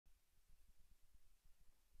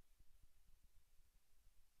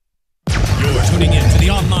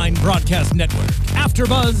online broadcast network,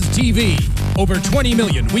 AFTERBUZZ TV. Over 20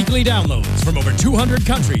 million weekly downloads from over 200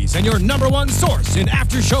 countries and your #1 source in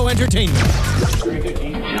after-show entertainment.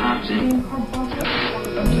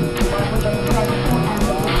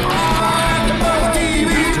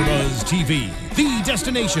 AFTERBUZZ TV, the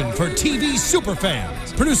destination for TV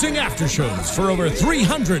superfans, producing after-shows for over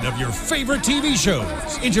 300 of your favorite TV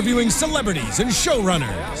shows, interviewing celebrities and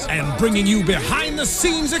showrunners, and bringing you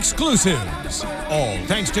behind-the-scenes exclusives. All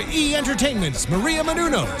thanks to E! Entertainment's Maria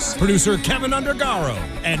Menounos, producer Kevin Undergaro,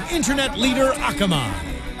 and internet leader Akamai.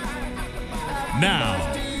 Now,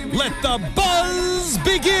 let the buzz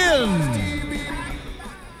begin!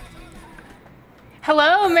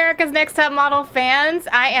 Hello, America's Next Top Model fans.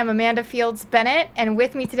 I am Amanda Fields Bennett, and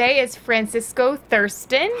with me today is Francisco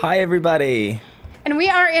Thurston. Hi, everybody. And we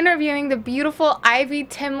are interviewing the beautiful Ivy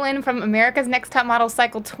Timlin from America's Next Top Model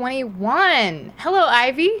Cycle 21. Hello,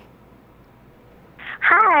 Ivy.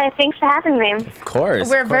 Hi, thanks for having me. Of course.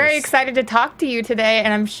 We're very excited to talk to you today,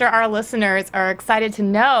 and I'm sure our listeners are excited to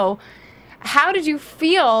know, how did you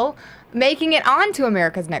feel making it onto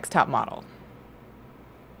America's Next Top Model?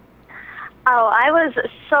 Oh, I was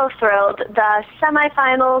so thrilled. The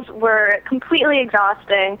semifinals were completely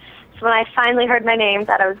exhausting. So when I finally heard my name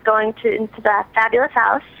that I was going into that fabulous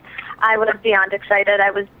house, I was beyond excited. I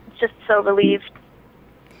was just so relieved.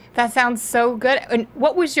 That sounds so good. And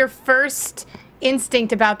what was your first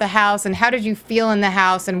instinct about the house, and how did you feel in the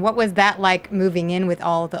house, and what was that like moving in with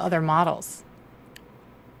all of the other models?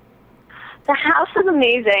 The house is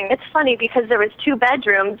amazing. It's funny because there was 2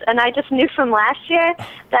 bedrooms, and I just knew from last year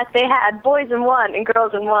that they had boys in one and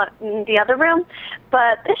girls in one in the other room.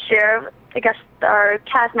 But this year, I guess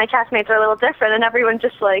my castmates are a little different, and everyone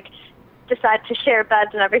just like decided to share beds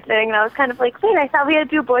and everything. And I was kind of like, wait, I thought we had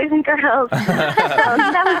to do boys and girls. So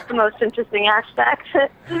that was the most interesting aspect.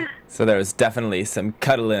 So there was definitely some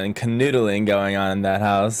cuddling and canoodling going on in that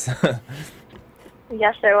house.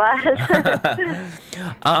 Yes, there was.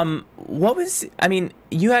 I mean,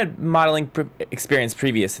 you had modeling experience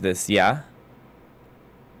previous to this, yeah?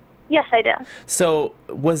 Yes, I do. So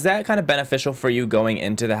was that kind of beneficial for you going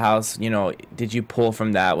into the house? You know, did you pull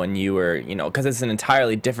from that when you were, you know, because it's an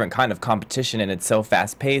entirely different kind of competition and it's so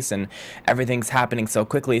fast-paced and everything's happening so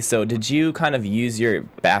quickly. So did you kind of use your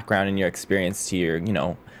background and your experience to your, you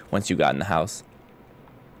know, once you got in the house?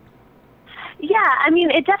 Yeah, I mean,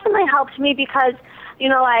 it definitely helped me because, you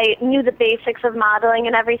know, I knew the basics of modeling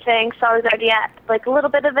and everything, so I was already at, like, a little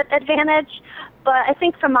bit of an advantage. But I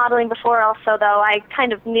think for modeling before also, though, I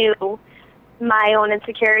kind of knew my own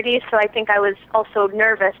insecurities, so I think I was also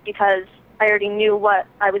nervous because I already knew what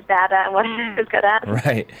I was bad at and what I was good at.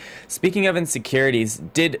 Right. Speaking of insecurities,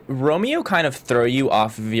 did Romeo kind of throw you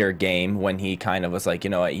off of your game when he kind of was like, you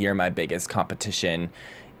know what, you're my biggest competition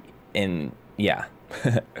in, yeah.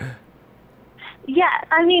 Yeah,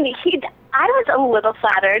 I mean, I was a little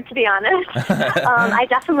flattered, to be honest. I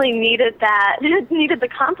definitely needed the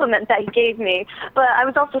compliment that he gave me. But I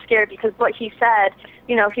was also scared because what he said,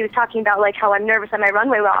 you know, he was talking about, like, how I'm nervous at my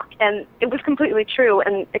runway walk. And it was completely true.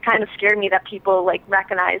 And it kind of scared me that people, like,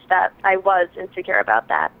 recognized that I was insecure about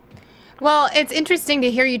that. Well, it's interesting to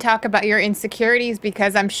hear you talk about your insecurities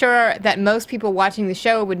because I'm sure that most people watching the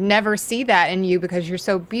show would never see that in you because you're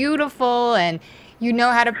so beautiful and you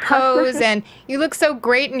know how to pose, and you look so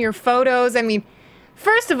great in your photos. I mean,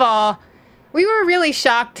 first of all, we were really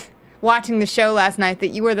shocked watching the show last night that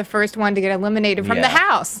you were the first one to get eliminated from the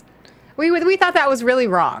house. We thought that was really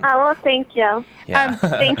wrong. Oh, well, thank you. Yeah.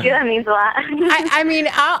 Thank you. That means a lot. I mean,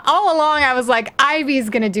 all along I was like,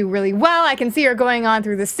 Ivy's going to do really well. I can see her going on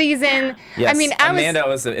through the season. Yes, I mean, Amanda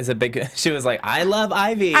is a big, she was like, I love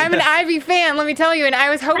Ivy. I'm an Ivy fan, let me tell you. And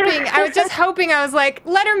I was just hoping, I was like,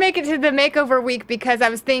 let her make it to the makeover week because I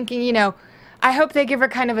was thinking, you know, I hope they give her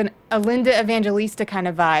kind of a Linda Evangelista kind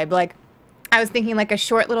of vibe. Like, I was thinking like a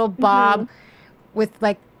short little bob with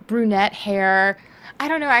like brunette hair. I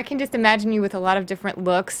don't know, I can just imagine you with a lot of different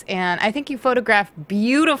looks, and I think you photograph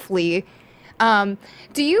beautifully. Do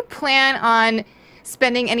you plan on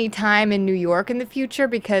spending any time in New York in the future?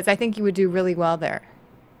 Because I think you would do really well there.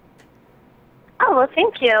 Oh, well,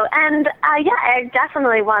 thank you. And, yeah, I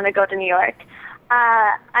definitely want to go to New York.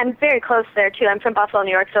 I'm very close there, too. I'm from Buffalo,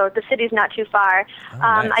 New York, so the city's not too far. Oh,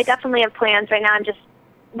 nice. I definitely have plans right now. I'm just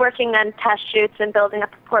working on test shoots and building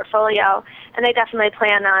up a portfolio, and I definitely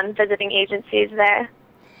plan on visiting agencies there.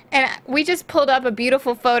 And we just pulled up a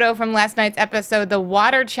beautiful photo from last night's episode, the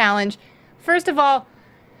water challenge. First of all,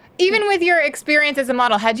 even with your experience as a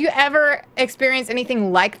model, had you ever experienced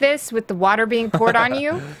anything like this with the water being poured on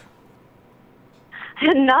you?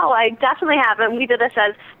 No, I definitely haven't. We did this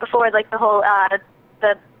as before, like the whole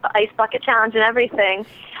the ice bucket challenge and everything.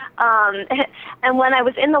 And when I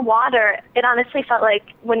was in the water, it honestly felt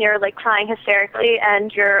like when you're like crying hysterically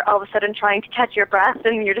and you're all of a sudden trying to catch your breath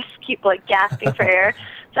and you just keep like gasping for air.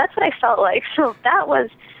 That's what I felt like. So that was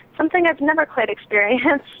something I've never quite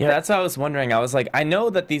experienced. Yeah, that's what I was wondering. I was like, I know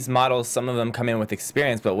that these models, some of them come in with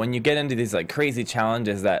experience, but when you get into these like crazy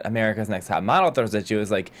challenges that America's Next Top Model throws at you,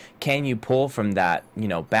 is like, can you pull from that, you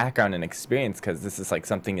know, background and experience? Because this is like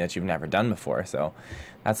something that you've never done before. So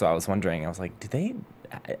that's what I was wondering. I was like, do they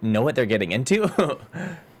know what they're getting into?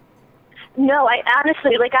 No, I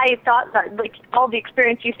honestly, like, I thought that, like, all the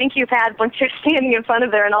experience you think you've had once you're standing in front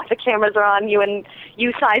of there and all the cameras are on you and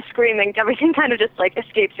you sigh screaming, everything kind of just, like,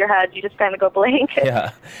 escapes your head. You just kind of go blank.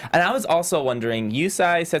 Yeah. And I was also wondering,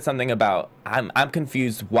 Yusai said something about, I'm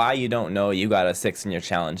confused why you don't know you got a 6 in your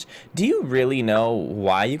challenge. Do you really know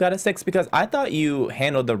why you got a 6? Because I thought you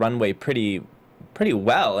handled the runway pretty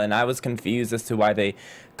well, and I was confused as to why they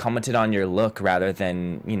commented on your look rather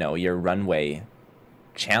than, you know, your runway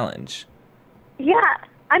challenge. Yeah,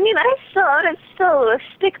 I mean, I still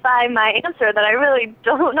stick by my answer that I really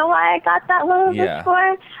don't know why I got that low of a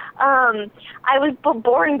score. I was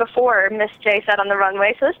boring before, Miss J said on the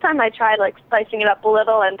runway, so this time I tried, like, spicing it up a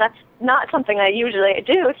little, and that's not something I usually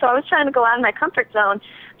do, so I was trying to go out of my comfort zone.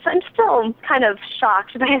 So I'm still kind of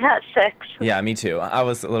shocked by that 6. Yeah, me too. I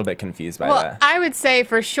was a little bit confused by Well, that. I would say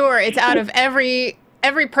for sure it's out of every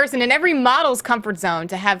person in every model's comfort zone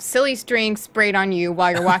to have silly string sprayed on you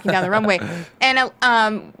while you're walking down the runway. And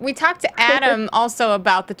we talked to Adam also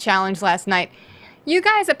about the challenge last night. You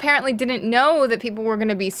guys apparently didn't know that people were going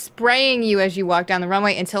to be spraying you as you walked down the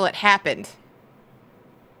runway until it happened.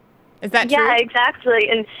 Is that true? Yeah, exactly.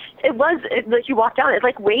 And like you walked down, it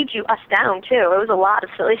like weighed us down too. It was a lot of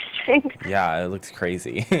silly string. Yeah, it looks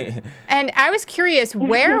crazy. And I was curious,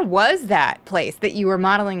 where was that place that you were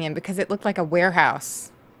modeling in? Because it looked like a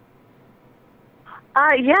warehouse.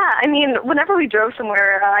 Yeah, I mean, whenever we drove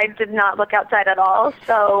somewhere, I did not look outside at all.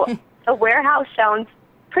 So a warehouse sounds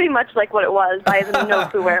pretty much like what it was. I have no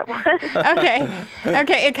clue where it was. Okay.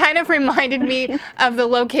 It kind of reminded me of the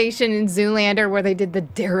location in Zoolander where they did the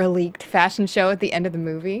derelict fashion show at the end of the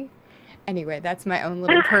movie. Anyway, that's my own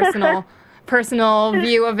little personal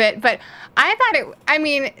view of it. But I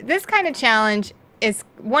mean, this kind of challenge is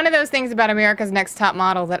one of those things about America's Next Top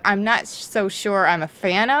Model that I'm not so sure I'm a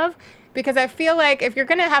fan of, because I feel like if you're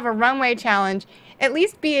going to have a runway challenge, at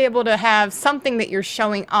least be able to have something that you're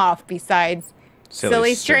showing off besides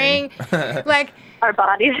silly string. Like our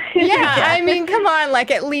bodies. Yeah, I mean, come on,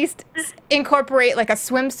 like at least incorporate like a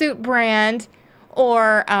swimsuit brand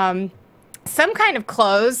or some kind of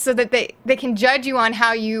clothes so that they can judge you on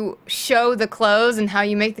how you show the clothes and how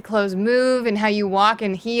you make the clothes move and how you walk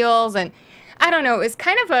in heels. And I don't know, it's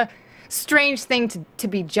kind of a strange thing to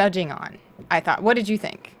be judging on, I thought. What did you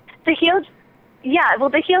think? The heels, yeah, well,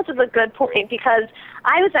 the heels is a good point, because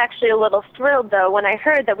I was actually a little thrilled, though, when I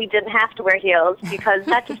heard that we didn't have to wear heels, because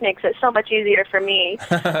that just makes it so much easier for me.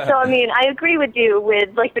 So, I mean, I agree with you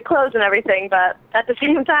with, like, the clothes and everything, but at the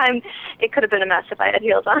same time, it could have been a mess if I had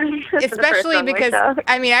heels on. Especially because,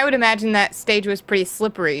 I mean, I would imagine that stage was pretty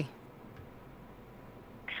slippery.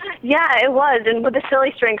 Yeah, it was, and with the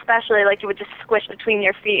silly string especially, like, it would just squish between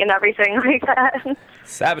your feet and everything like that.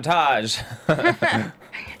 Sabotage.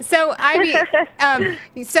 So, Ivy,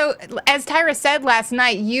 so as Tyra said last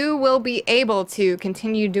night, you will be able to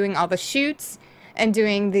continue doing all the shoots and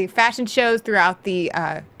doing the fashion shows throughout the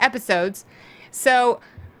episodes. So,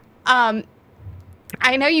 I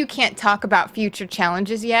know you can't talk about future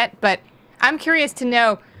challenges yet, but I'm curious to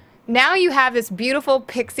know, now you have this beautiful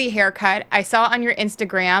pixie haircut. I saw it on your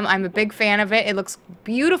Instagram. I'm a big fan of it. It looks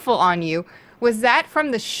beautiful on you. Was that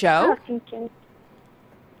from the show? Oh, thank you.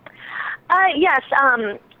 Yes,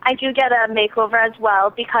 I do get a makeover as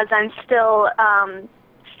well, because I'm still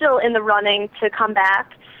in the running to come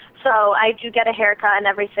back. So I do get a haircut and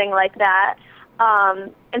everything like that.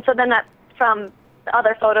 And so then that, from the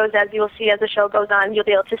other photos, as you'll see as the show goes on, you'll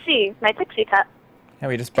be able to see my pixie cut. Yeah,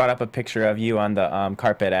 we just brought up a picture of you on the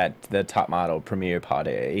carpet at the Top Model premiere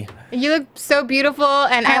party. You look so beautiful,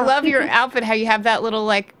 and I love your outfit, how you have that little,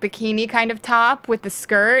 like, bikini kind of top with the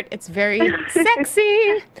skirt. It's very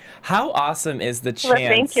sexy. How awesome is the chance... Well,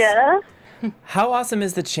 thank you. How awesome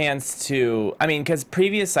is the chance to... I mean, because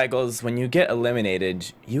previous cycles, when you get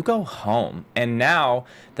eliminated, you go home. And now,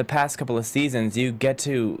 the past couple of seasons, you get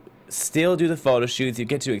to... still do the photo shoots, you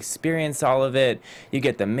get to experience all of it, you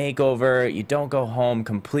get the makeover, you don't go home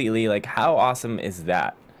completely. Like, how awesome is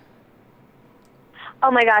that? Oh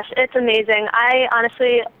my gosh, it's amazing. I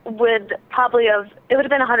honestly would probably have, it would have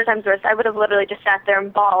been 100 times worse. I would have literally just sat there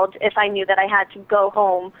and bawled if I knew that I had to go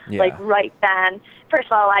home, like, right then. First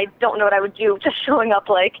of all, I don't know what I would do just showing up,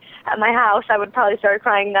 like, at my house. I would probably start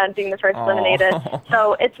crying then, being the first eliminated.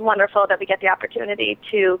 So it's wonderful that we get the opportunity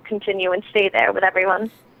to continue and stay there with everyone.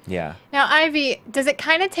 Yeah. Now, Ivy, does it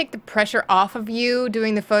kind of take the pressure off of you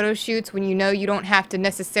doing the photo shoots when you know you don't have to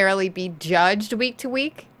necessarily be judged week to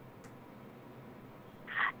week?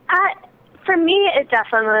 For me, it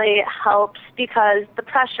definitely helps because the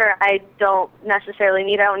pressure I don't necessarily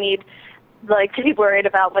need. I don't need, like, to be worried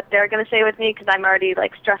about what they're going to say with me because I'm already,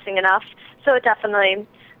 like, stressing enough. So it definitely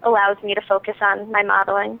allows me to focus on my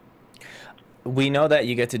modeling. We know that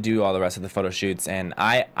you get to do all the rest of the photo shoots, and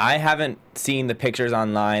I haven't seen the pictures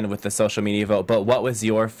online with the social media vote, but what was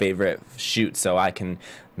your favorite shoot so I can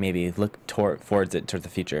maybe look towards it towards the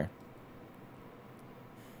future?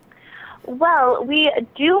 Well, we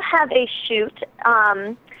do have a shoot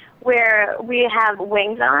where we have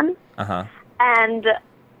wings on, and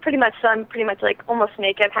pretty much, so I'm pretty much like almost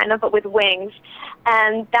naked kind of, but with wings,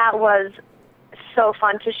 and that was so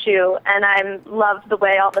fun to shoot, and I loved the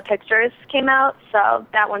way all the pictures came out, so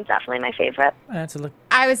that one's definitely my favorite. That's a look.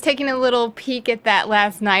 I was taking a little peek at that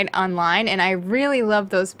last night online, and I really love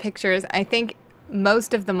those pictures. I think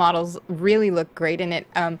most of the models really look great in it.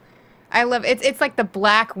 I love it. It's like the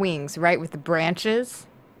black wings, right, with the branches.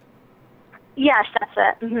 Yes,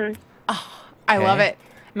 that's it. Oh, I love it.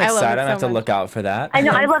 I'm excited. I have to look out for that. I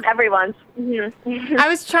know. I love everyone's. I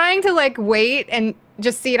was trying to like wait and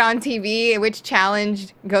just see it on TV, which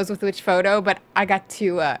challenge goes with which photo, but I got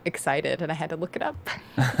too excited and I had to look it up.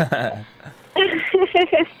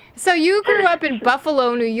 So you grew up in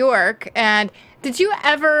Buffalo, New York, and did you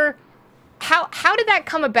ever? How did that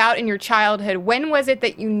come about in your childhood? When was it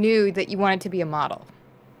that you knew that you wanted to be a model?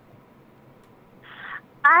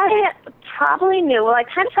 I probably knew. Well, I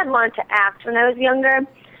kind of had wanted to act when I was younger,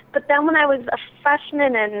 but then when I was a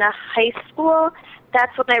freshman in high school,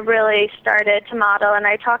 that's when I really started to model, and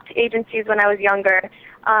I talked to agencies when I was younger.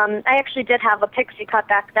 I actually did have a pixie cut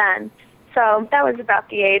back then, so that was about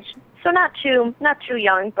the age. So not too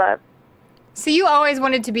young, but. So you always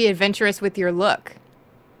wanted to be adventurous with your look.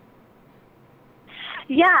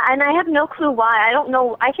 Yeah, and I have no clue why. I don't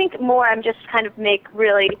know. I think more I'm just kind of make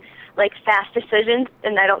really, like, fast decisions,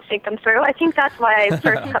 and I don't think them through. I think that's why I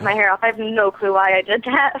first cut my hair off. I have no clue why I did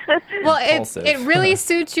that. Well, it really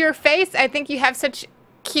suits your face. I think you have such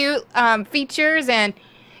cute features, and,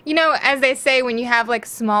 you know, as they say, when you have, like,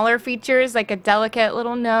 smaller features, like a delicate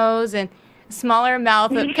little nose and a smaller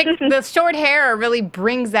mouth, the short hair really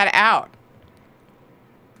brings that out.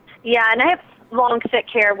 Yeah, and I have long, thick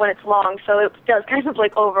hair when it's long, so it does kind of,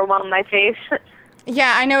 like, overwhelm my face.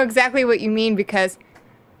 Yeah, I know exactly what you mean because,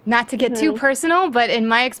 not to get too personal, but in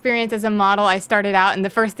my experience as a model, I started out and the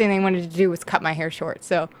first thing they wanted to do was cut my hair short.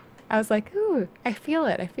 So I was like, ooh, I feel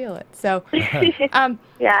it. So,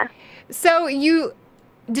 yeah. So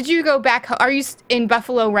did you go back, are you in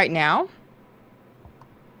Buffalo right now?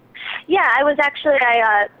 Yeah, I was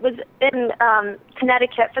in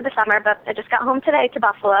Connecticut for the summer, but I just got home today to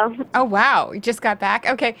Buffalo. Oh, wow. You just got back?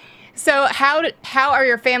 Okay. So how are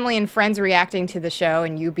your family and friends reacting to the show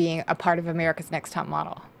and you being a part of America's Next Top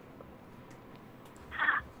Model?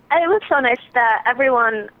 It was so nice that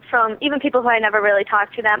everyone, from even people who I never really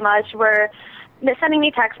talked to that much, were sending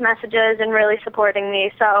me text messages and really supporting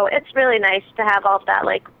me. So it's really nice to have all of that,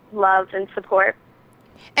 like, love and support.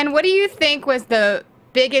 And what do you think was the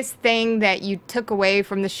biggest thing that you took away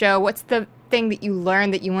from the show? What's the thing that you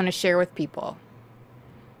learned that you want to share with people?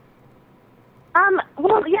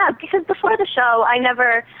 Well, yeah, because before the show,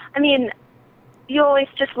 you always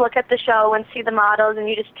just look at the show and see the models and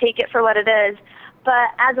you just take it for what it is. But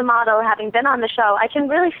as a model, having been on the show, I can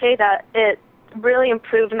really say that it really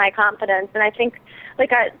improved my confidence. And I think,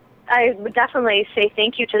 like, I would definitely say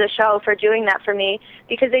thank you to the show for doing that for me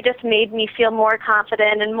because they just made me feel more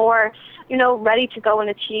confident and more, ready to go and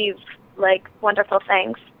achieve, like, wonderful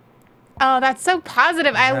things. Oh, that's so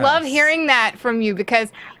positive. Yes. I love hearing that from you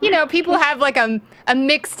because, people have like a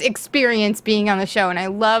mixed experience being on the show, and I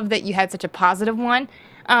love that you had such a positive one.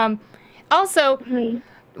 Also,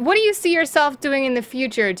 what do you see yourself doing in the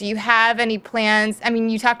future? Do you have any plans? I mean,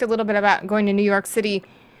 you talked a little bit about going to New York City.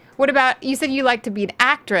 What about, you said you like to be an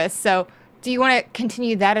actress, so do you want to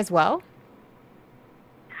continue that as well?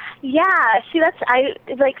 Yeah, see,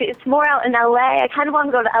 it's more out in LA. I kind of want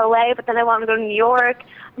to go to LA, but then I want to go to New York.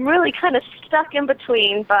 I'm really kind of stuck in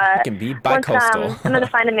between, but you can be bi-coastal. I'm going to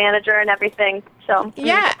find a manager and everything, so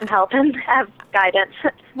get some help and have guidance.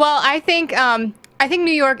 Well, I think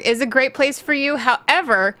New York is a great place for you.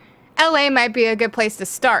 However, LA might be a good place to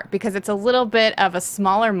start because it's a little bit of a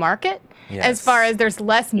smaller market as far as there's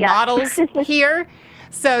less models here.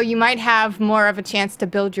 So you might have more of a chance to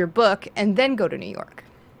build your book and then go to New York.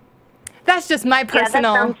 That's just my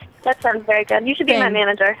personal... Yeah, that sounds very good. You should be my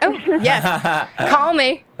manager. Oh, yes. Call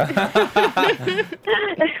me.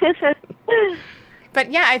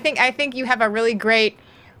 But yeah, I think you have a really great,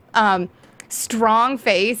 strong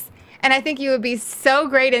face. And I think you would be so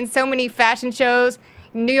great in so many fashion shows.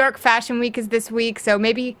 New York Fashion Week is this week, so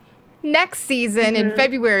maybe next season in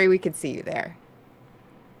February we could see you there.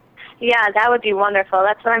 Yeah, that would be wonderful.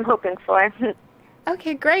 That's what I'm hoping for.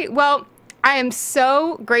 Okay, great. Well, I am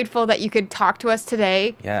so grateful that you could talk to us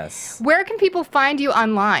today. Yes. Where can people find you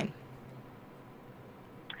online?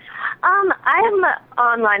 I'm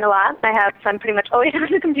online a lot. I'm pretty much always on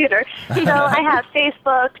the computer. So I have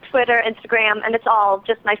Facebook, Twitter, Instagram, and it's all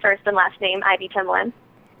just my first and last name, Ivy Timlin.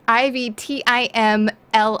 Ivy,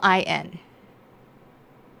 Timlin.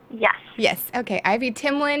 Yes. Yes. Okay, Ivy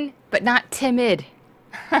Timlin, but not timid.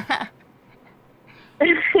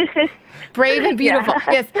 Brave and beautiful.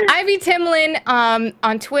 Yes, Ivy Timlin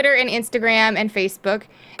on Twitter and Instagram and Facebook.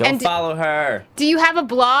 Go follow her. Do you have a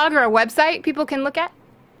blog or a website people can look at?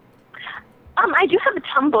 I do have a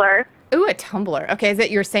Tumblr. Ooh, a Tumblr. Okay, is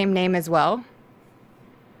it your same name as well?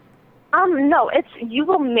 No, it's You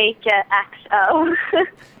Will Make It XO.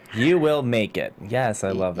 You will make it. Yes,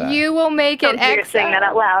 I love that. You will make it XO. Saying that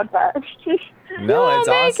out loud, but no, it's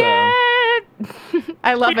awesome.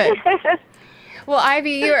 I love it. Well,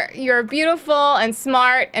 Ivy, you're beautiful and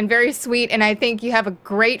smart and very sweet, and I think you have a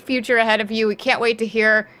great future ahead of you. We can't wait to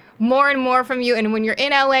hear more and more from you. And when you're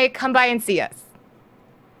in LA, come by and see us.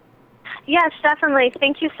 Yes, definitely.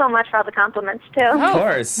 Thank you so much for all the compliments, too. Of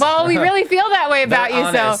course. Well, we really feel that way about you,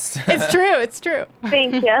 honest. so it's true. It's true.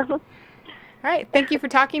 Thank you. All right. Thank you for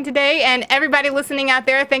talking today. And everybody listening out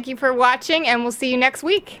there, thank you for watching, and we'll see you next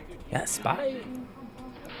week. Yes, bye.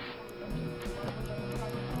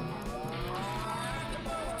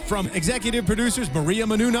 From executive producers Maria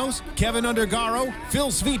Menounos, Kevin Undergaro, Phil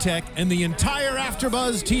Svitek, and the entire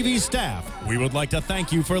AfterBuzz TV staff, we would like to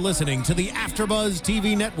thank you for listening to the AfterBuzz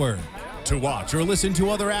TV network. To watch or listen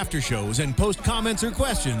to other after shows and post comments or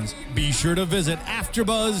questions, be sure to visit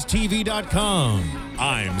AfterBuzzTV.com.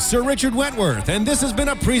 I'm Sir Richard Wentworth, and this has been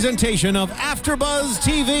a presentation of AfterBuzz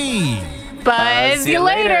TV. Buzz you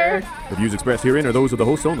later. The views expressed herein are those of the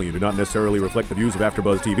hosts only and do not necessarily reflect the views of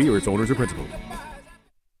AfterBuzz TV or its owners or principals.